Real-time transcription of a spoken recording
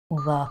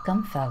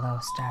Welcome, fellow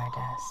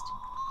Stardust.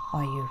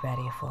 Are you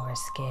ready for a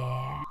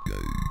scare?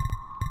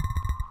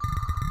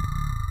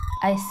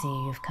 I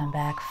see you've come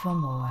back for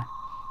more.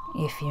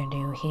 If you're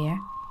new here,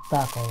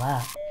 buckle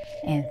up,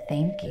 and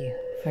thank you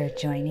for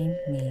joining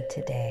me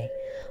today.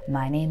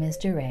 My name is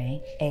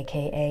DeRay,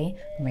 aka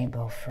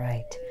Rainbow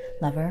Fright,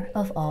 lover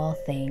of all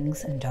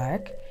things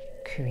dark,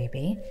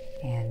 creepy,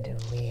 and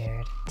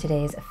weird.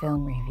 Today's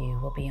film review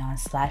will be on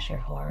slasher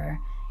horror,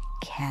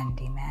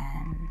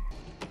 Candyman.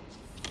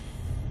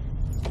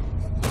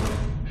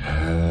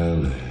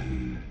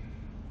 Helen.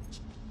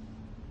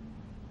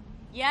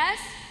 Yes?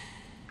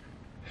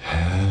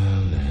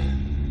 Helen.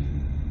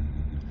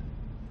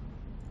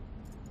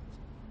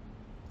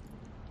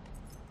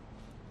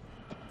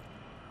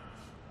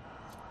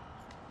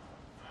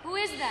 Who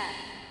is that?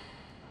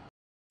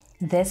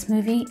 This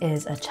movie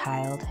is a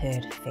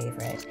childhood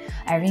favorite.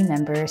 I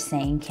remember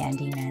saying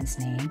Candyman's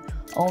name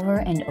over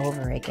and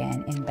over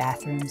again in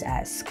bathrooms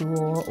at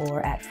school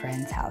or at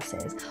friends'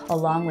 houses,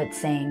 along with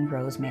saying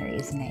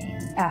Rosemary's name.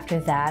 After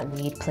that,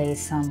 we'd play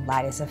some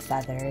light as a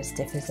feather,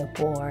 stiff as a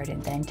board,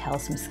 and then tell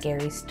some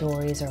scary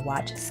stories or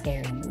watch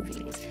scary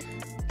movies.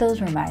 Those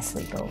were my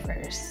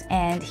sleepovers.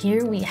 And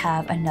here we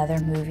have another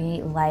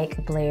movie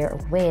like Blair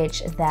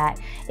Witch that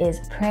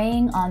is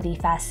preying on the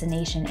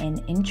fascination and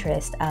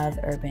interest of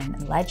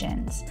urban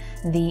legends.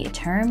 The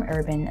term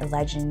urban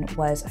legend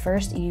was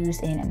first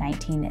used in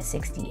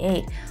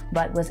 1968,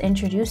 but was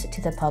introduced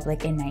to the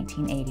public in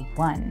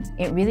 1981.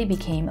 It really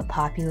became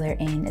popular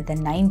in the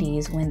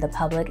 90s when the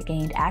public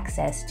gained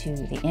access to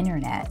the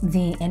internet.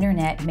 The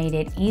internet made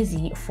it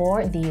easy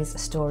for these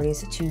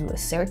stories to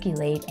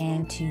circulate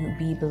and to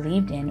be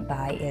believed in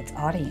by its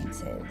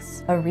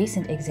audiences. A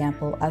recent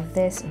example of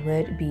this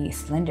would be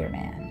Slender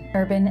Man.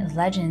 Urban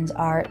legends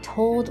are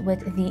told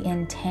with the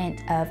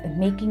intent of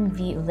making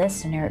the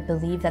listener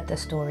believe that the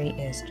story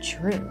is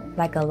true.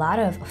 Like a lot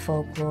of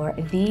folklore,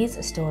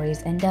 these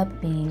stories end up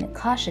being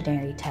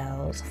cautionary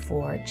tales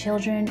for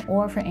children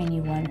or for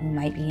anyone who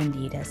might be in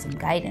need of some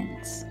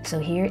guidance. So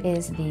here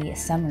is the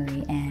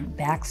summary and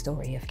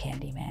backstory of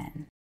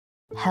Candyman.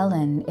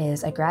 Helen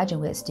is a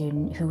graduate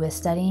student who is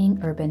studying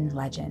urban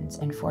legends,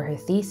 and for her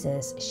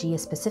thesis, she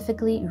is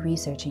specifically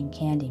researching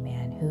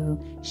Candyman, who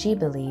she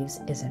believes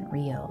isn't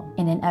real.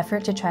 In an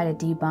effort to try to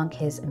debunk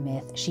his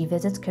myth, she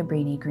visits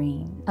Cabrini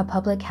Green, a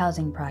public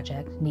housing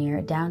project near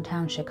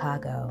downtown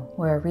Chicago,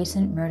 where a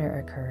recent murder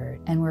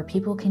occurred and where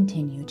people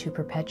continue to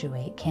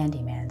perpetuate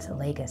Candyman's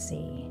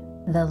legacy.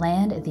 The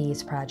land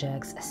these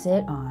projects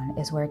sit on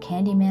is where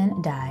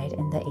Candyman died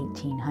in the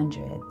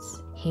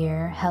 1800s.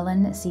 Here,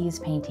 Helen sees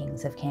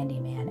paintings of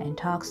Candyman and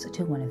talks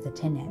to one of the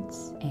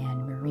tenants,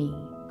 Anne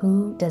Marie,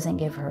 who doesn't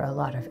give her a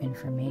lot of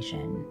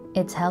information.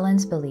 It's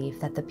Helen's belief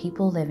that the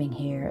people living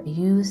here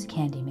use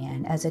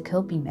Candyman as a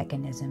coping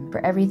mechanism for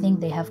everything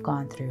they have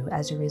gone through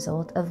as a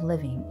result of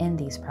living in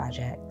these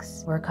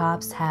projects, where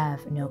cops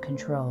have no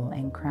control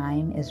and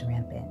crime is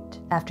rampant.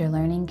 After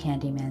learning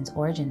Candyman's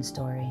origin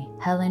story,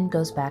 Helen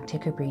goes back to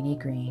Cabrini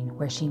Green,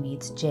 where she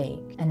meets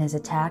Jake and is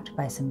attacked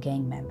by some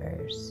gang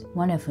members,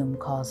 one of whom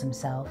calls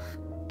himself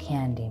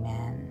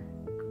Candyman.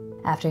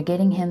 After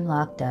getting him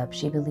locked up,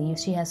 she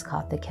believes she has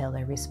caught the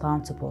killer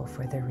responsible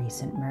for the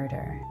recent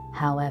murder.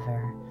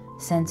 However,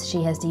 since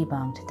she has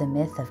debunked the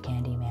myth of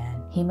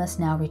Candyman, he must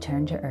now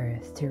return to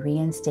Earth to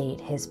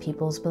reinstate his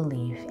people's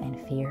belief and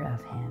fear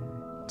of him.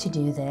 To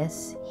do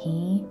this,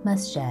 he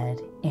must shed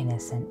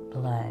innocent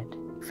blood.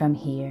 From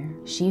here,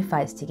 she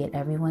fights to get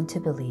everyone to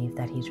believe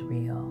that he's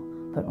real,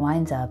 but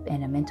winds up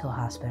in a mental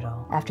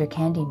hospital after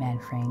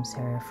Candyman frames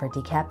her for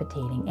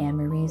decapitating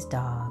Anne-Marie's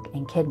dog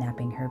and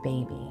kidnapping her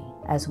baby,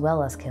 as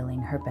well as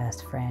killing her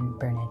best friend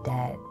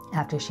Bernadette.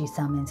 After she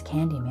summons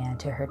Candyman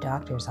to her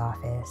doctor's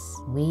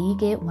office, we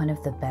get one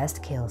of the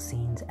best kill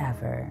scenes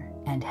ever,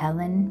 and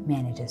Helen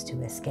manages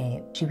to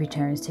escape. She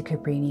returns to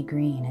Cabrini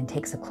Green and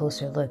takes a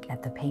closer look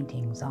at the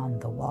paintings on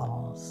the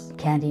walls.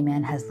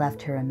 Candyman has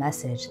left her a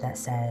message that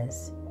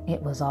says,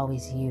 "It was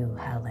always you,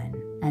 Helen."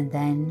 And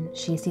then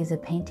she sees a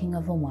painting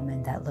of a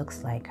woman that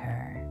looks like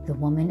her. The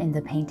woman in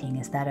the painting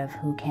is that of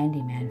who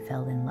Candyman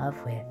fell in love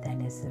with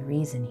and is the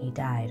reason he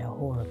died a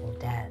horrible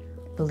death.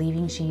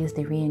 Believing she is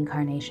the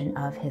reincarnation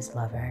of his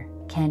lover,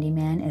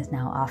 Candyman is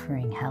now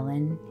offering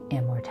Helen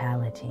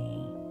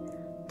immortality,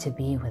 to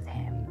be with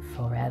him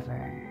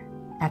forever.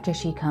 After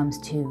she comes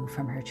to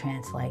from her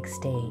trance-like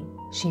state,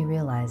 she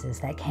realizes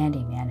that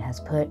Candyman has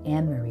put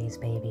Anne-Marie's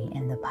baby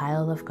in the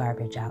pile of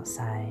garbage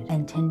outside,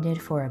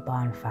 intended for a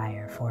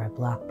bonfire for a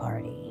block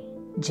party.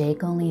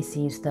 Jake only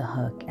sees the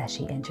hook as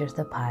she enters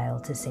the pile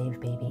to save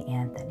baby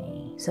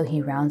Anthony, so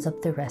he rounds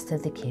up the rest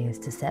of the kids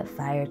to set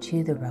fire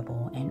to the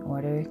rubble in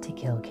order to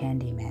kill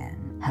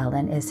Candyman.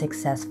 Helen is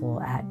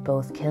successful at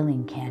both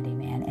killing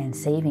Candyman and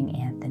saving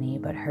Anthony,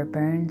 but her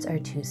burns are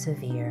too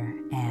severe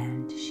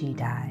and she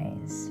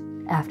dies.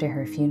 After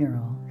her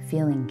funeral,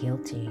 feeling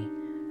guilty,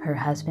 her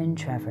husband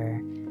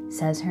Trevor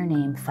says her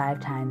name 5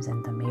 times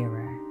in the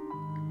mirror.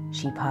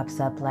 She pops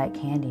up like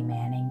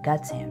Candyman and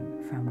guts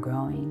him from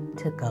groin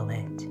to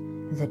gullet.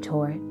 The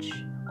torch,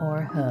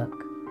 or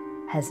hook,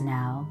 has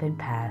now been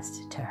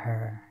passed to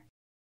her.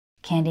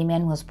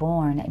 Candyman was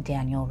born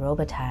Daniel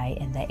Robitaille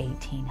in the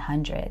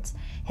 1800s.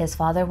 His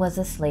father was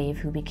a slave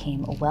who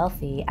became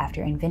wealthy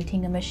after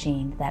inventing a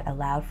machine that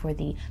allowed for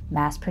the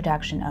mass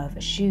production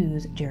of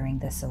shoes during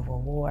the Civil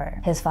War.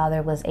 His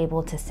father was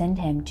able to send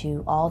him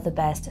to all the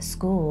best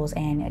schools,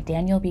 and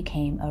Daniel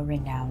became a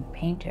renowned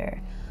painter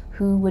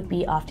who would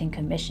be often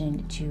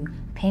commissioned to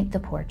paint the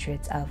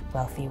portraits of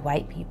wealthy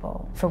white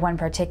people. For one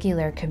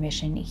particular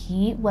commission,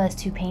 he was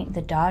to paint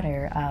the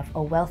daughter of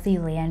a wealthy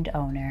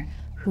landowner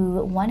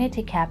who wanted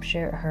to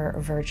capture her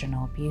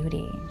virginal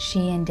beauty.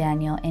 She and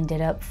Daniel ended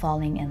up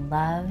falling in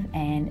love,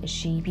 and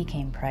she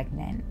became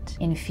pregnant.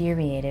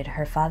 Infuriated,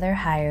 her father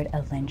hired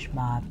a lynch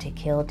mob to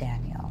kill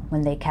Daniel.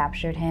 When they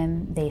captured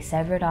him, they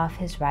severed off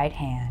his right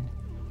hand,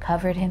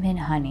 covered him in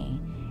honey,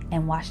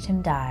 and watched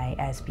him die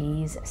as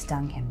bees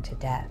stung him to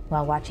death.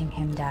 While watching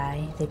him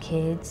die, the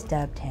kids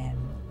dubbed him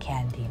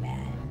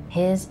Candyman.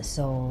 His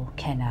soul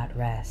cannot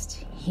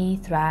rest. He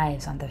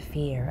thrives on the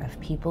fear of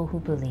people who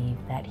believe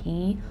that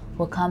he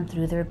will come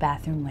through their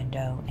bathroom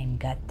window and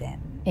gut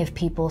them. If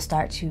people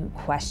start to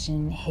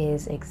question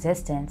his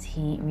existence,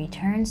 he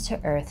returns to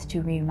Earth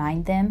to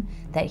remind them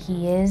that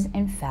he is,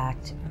 in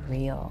fact,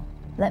 real.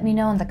 Let me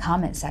know in the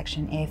comment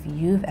section if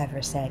you've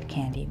ever said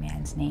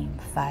Candyman's name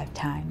 5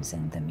 times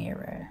in the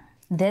mirror.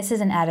 This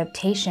is an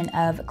adaptation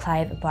of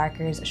Clive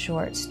Barker's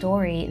short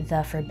story,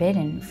 The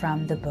Forbidden,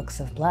 from the Books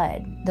of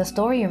Blood. The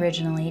story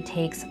originally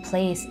takes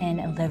place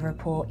in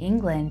Liverpool,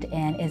 England,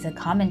 and is a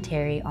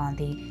commentary on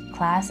the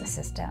class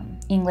system.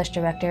 English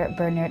director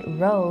Bernard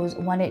Rose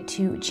wanted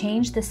to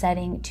change the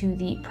setting to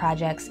the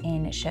projects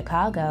in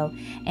Chicago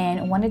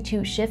and wanted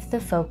to shift the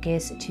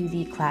focus to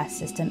the class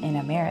system in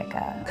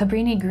America.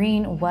 Cabrini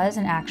Green was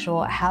an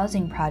actual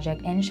housing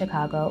project in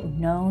Chicago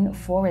known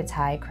for its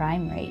high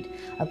crime rate,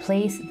 a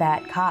place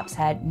that cops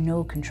had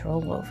no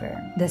control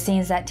over. The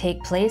scenes that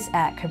take place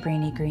at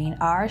Cabrini Green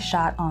are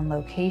shot on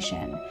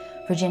location.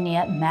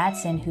 Virginia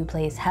Madsen, who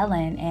plays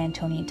Helen, and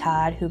Tony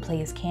Todd, who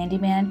plays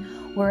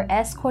Candyman, were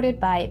escorted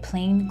by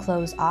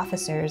plainclothes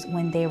officers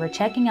when they were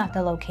checking out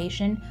the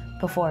location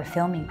before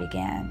filming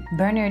began.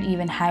 Bernard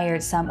even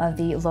hired some of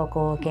the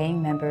local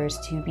gang members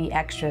to be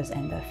extras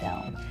in the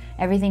film.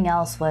 Everything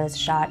else was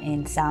shot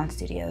in sound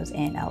studios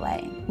in LA.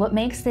 What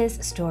makes this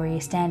story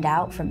stand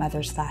out from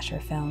other slasher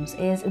films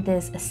is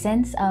this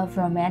sense of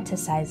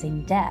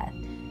romanticizing death.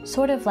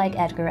 Sort of like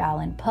Edgar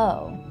Allan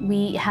Poe,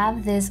 we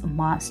have this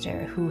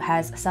monster who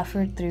has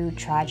suffered through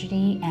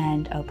tragedy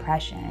and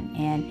oppression,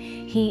 and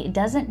he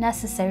doesn't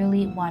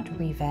necessarily want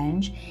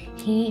revenge,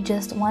 he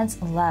just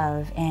wants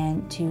love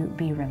and to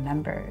be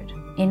remembered.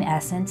 In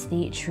essence,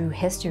 the true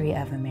history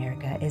of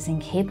America is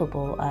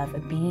incapable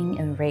of being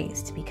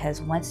erased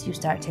because once you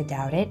start to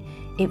doubt it,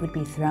 it would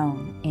be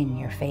thrown in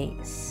your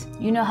face.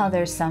 You know how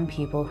there's some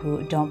people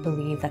who don't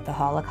believe that the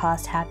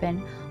Holocaust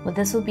happened? Well,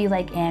 this will be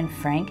like Anne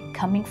Frank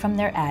coming from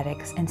their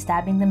attics and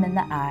stabbing them in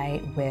the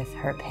eye with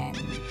her pen.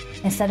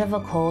 Instead of a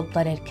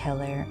cold-blooded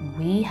killer,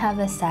 we have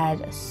a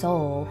sad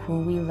soul who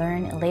we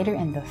learn later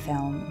in the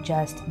film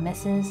just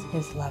misses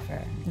his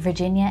lover.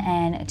 Virginia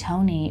and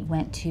Tony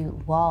went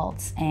to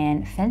waltz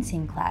and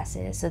fencing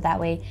classes so that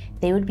way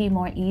they would be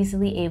more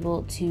easily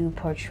able to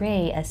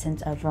portray a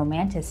sense of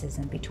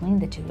romanticism between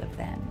the two of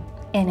them.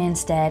 And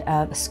instead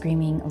of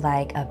screaming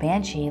like a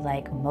banshee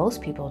like most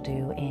people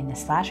do in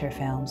slasher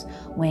films,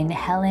 when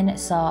Helen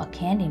saw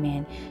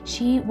Candyman,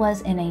 she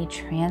was in a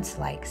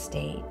trance-like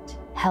state.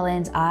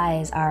 Helen's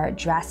eyes are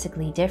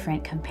drastically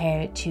different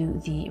compared to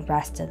the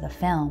rest of the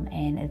film,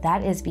 and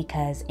that is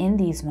because in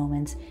these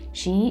moments,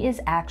 she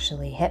is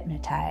actually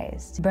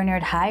hypnotized.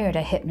 Bernard hired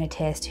a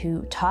hypnotist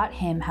who taught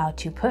him how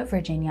to put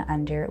Virginia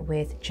under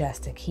with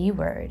just a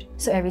keyword.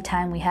 So every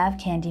time we have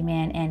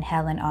Candyman and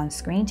Helen on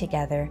screen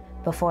together,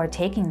 before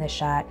taking the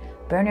shot,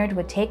 Bernard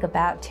would take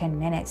about 10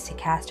 minutes to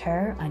cast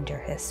her under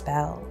his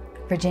spell.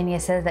 Virginia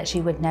says that she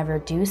would never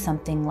do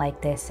something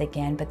like this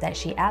again, but that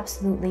she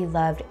absolutely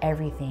loved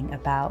everything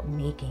about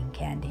making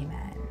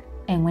Candyman.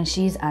 And when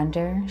she's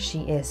under,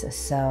 she is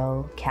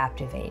so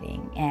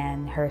captivating,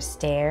 and her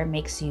stare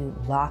makes you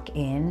lock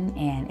in,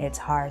 and it's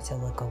hard to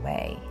look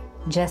away.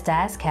 Just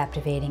as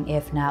captivating,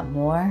 if not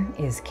more,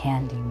 is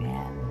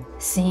Candyman.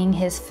 Seeing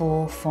his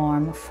full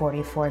form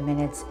 44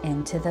 minutes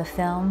into the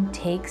film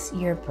takes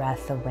your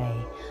breath away,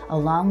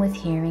 along with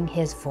hearing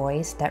his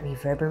voice that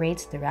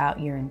reverberates throughout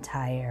your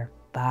entire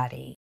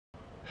body.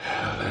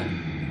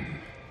 Helen,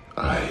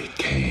 I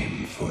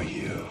came for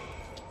you.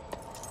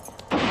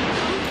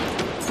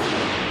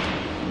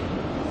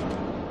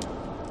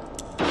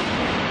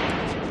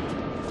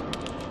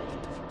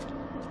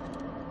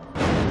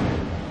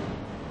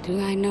 Do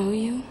I know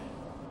you?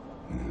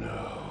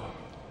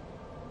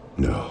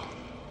 No.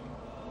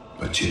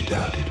 But you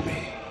doubted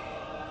me.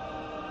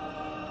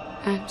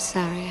 I'm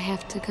sorry, I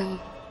have to go.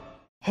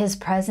 His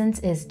presence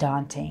is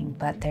daunting,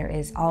 but there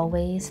is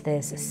always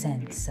this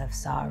sense of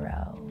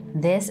sorrow.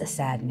 This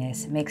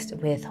sadness mixed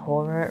with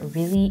horror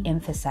really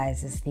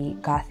emphasizes the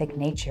gothic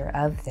nature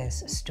of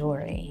this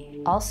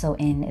story. Also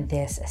in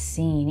this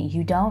scene,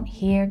 you don't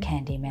hear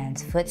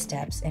Candyman's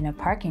footsteps in a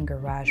parking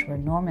garage where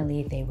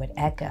normally they would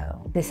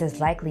echo. This is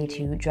likely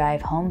to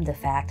drive home the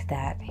fact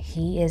that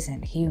he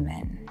isn't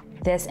human.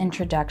 This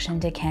introduction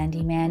to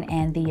Candyman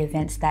and the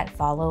events that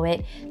follow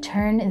it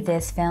turn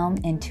this film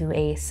into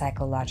a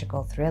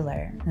psychological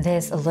thriller.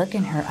 This look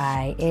in her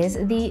eye is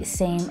the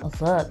same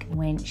look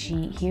when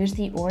she hears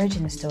the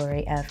origin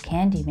story of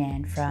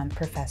Candyman from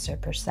Professor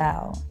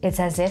Purcell.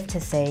 It's as if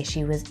to say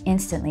she was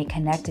instantly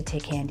connected to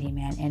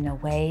Candyman in a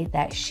way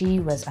that she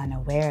was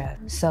unaware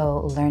of.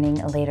 So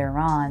learning later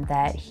on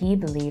that he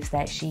believes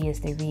that she is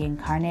the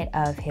reincarnate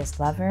of his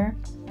lover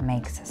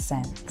makes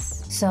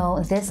sense.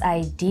 So this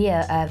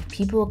idea of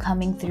people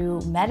coming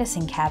through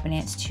medicine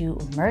cabinets to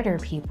murder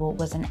people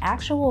was an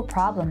actual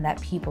problem that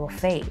people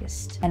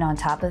faced. And on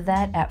top of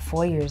that, at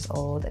 4 years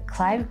old,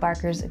 Clive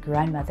Barker's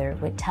grandmother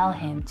would tell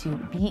him to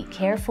be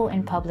careful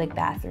in public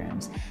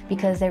bathrooms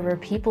because there were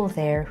people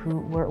there who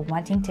were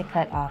wanting to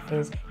cut off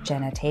his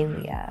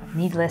genitalia.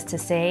 Needless to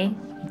say,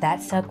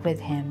 that stuck with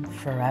him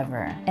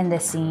forever. And the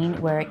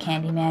scene where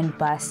Candyman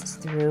busts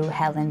through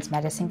Helen's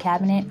medicine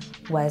cabinet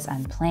was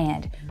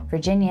unplanned.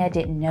 Virginia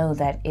didn't know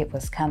that it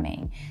was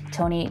coming.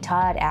 Tony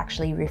Todd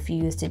actually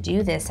refused to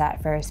do this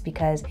at first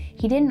because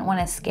he didn't want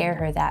to scare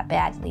her that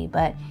badly,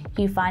 but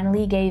he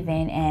finally gave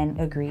in and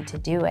agreed to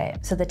do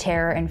it. So the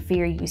terror and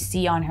fear you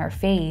see on her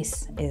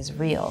face is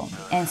real.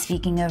 And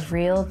speaking of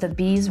real, the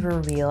bees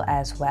were real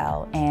as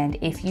well. And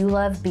if you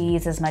love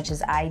bees as much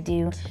as I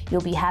do,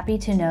 you'll be happy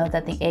to know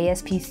that the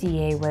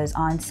ASPCA was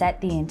on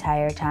set the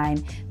entire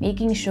time,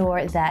 making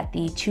sure that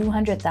the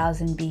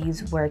 200,000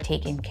 bees were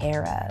taken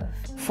care of.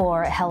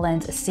 For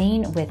Helen's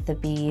scene with the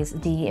bees,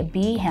 the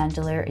bee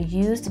handler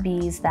used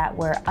bees that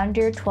were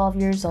under 12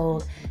 years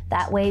old.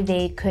 That way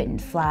they couldn't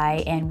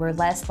fly and were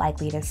less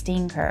likely to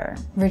sting her.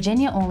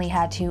 Virginia only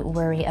had to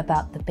worry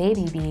about the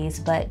baby bees,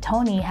 but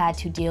Tony had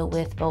to deal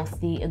with both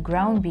the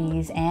grown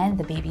bees and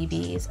the baby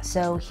bees,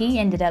 so he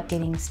ended up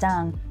getting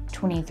stung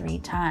 23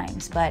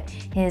 times, but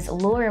his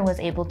lawyer was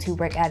able to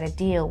work out a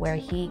deal where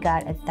he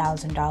got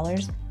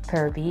 $1,000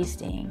 per bee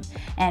sting.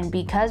 And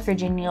because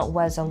Virginia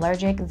was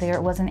allergic,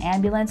 there was an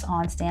ambulance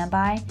on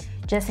standby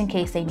just in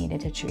case they needed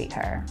to treat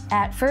her.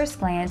 At first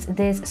glance,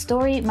 this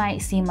story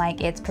might seem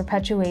like it's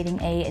perpetuating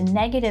a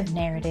negative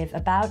narrative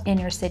about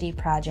inner city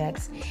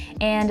projects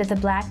and the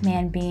black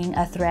man being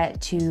a threat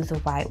to the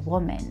white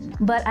woman.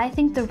 But I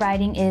think the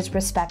writing is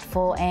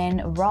respectful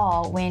and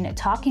raw when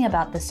talking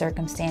about the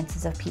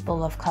circumstances of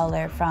people of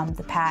color from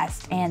the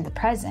past and the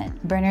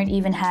present. Bernard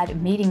even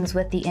had meetings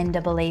with the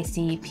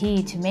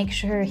NAACP to make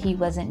sure he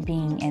wasn't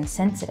being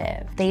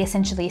insensitive. They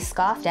essentially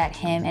scoffed at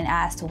him and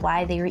asked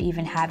why they were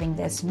even having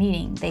this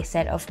meeting. They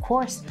said, of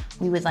course,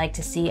 we would like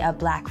to see a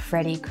black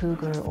Freddy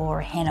Krueger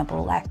or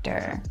Hannibal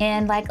Lecter.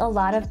 And like a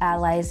lot of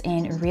allies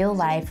in real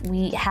life,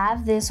 we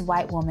have this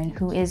white woman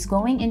who is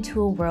going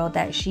into a world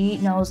that she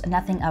knows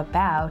nothing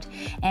about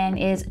and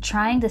is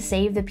trying to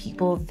save the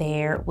people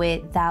there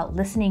without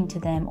listening to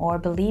them or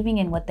believing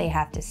in what they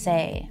have to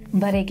say.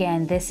 But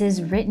again, this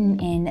is written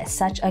in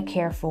such a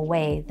careful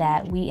way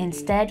that we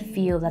instead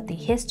feel that the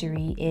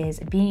history is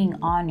being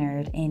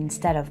honored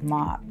instead of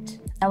mocked.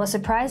 I was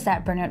surprised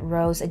that Bernard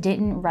Rose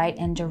didn't write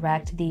and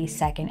direct the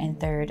second and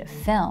third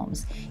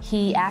films.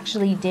 He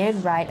actually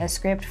did write a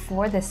script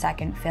for the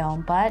second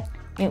film, but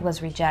it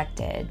was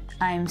rejected.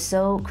 I'm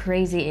so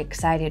crazy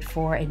excited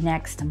for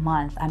next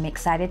month. I'm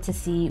excited to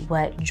see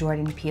what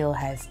Jordan Peele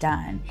has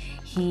done.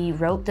 He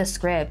wrote the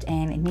script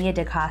and Nia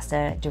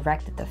DaCosta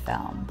directed the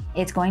film.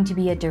 It's going to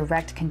be a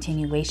direct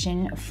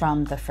continuation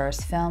from the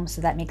first film,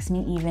 so that makes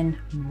me even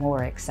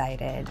more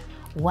excited.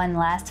 One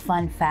last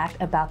fun fact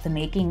about the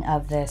making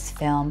of this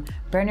film,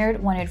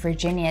 Bernard wanted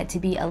Virginia to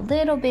be a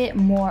little bit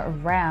more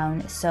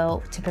round,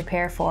 so to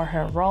prepare for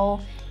her role,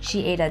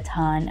 she ate a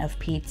ton of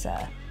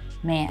pizza.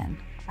 Man,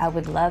 I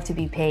would love to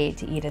be paid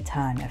to eat a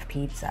ton of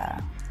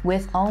pizza.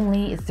 With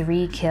only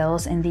 3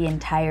 kills in the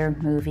entire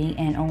movie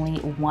and only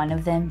 1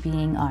 of them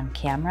being on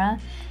camera,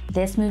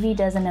 this movie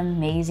does an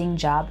amazing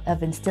job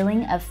of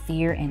instilling a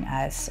fear in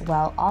us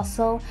while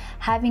also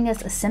having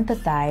us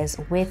sympathize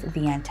with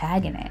the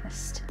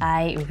antagonist.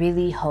 I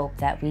really hope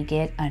that we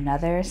get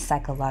another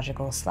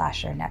psychological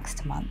slasher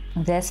next month.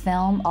 This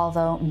film,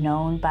 although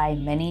known by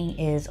many,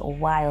 is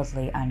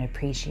wildly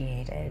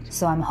unappreciated.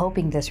 So I'm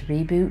hoping this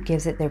reboot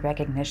gives it the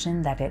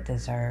recognition that it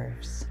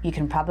deserves. You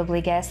can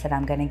probably guess that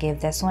I'm gonna give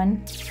this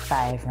one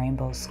 5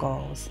 rainbow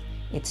skulls.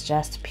 It's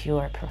just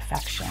pure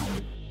perfection.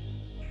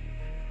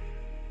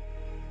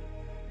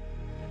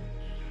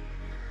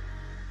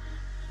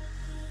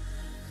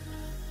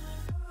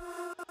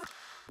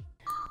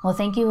 Well,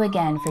 thank you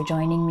again for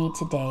joining me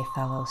today,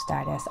 fellow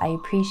Stardust. I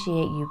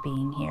appreciate you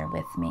being here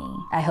with me.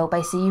 I hope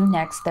I see you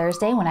next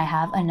Thursday when I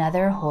have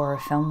another horror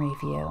film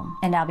review.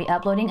 And I'll be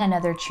uploading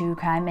another True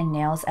Crime and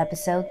Nails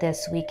episode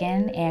this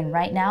weekend, and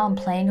right now I'm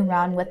playing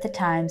around with the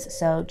times,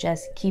 so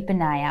just keep an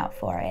eye out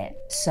for it.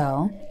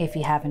 So, if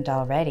you haven't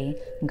already,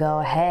 go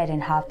ahead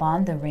and hop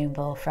on the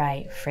Rainbow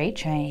Fright Freight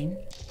Train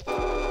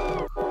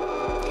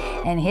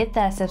and hit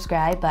that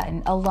subscribe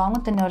button along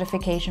with the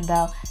notification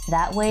bell.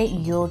 That way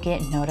you'll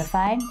get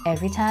notified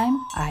every time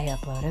I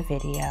upload a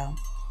video.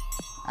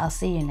 I'll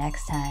see you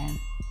next time.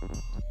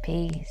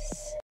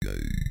 Peace.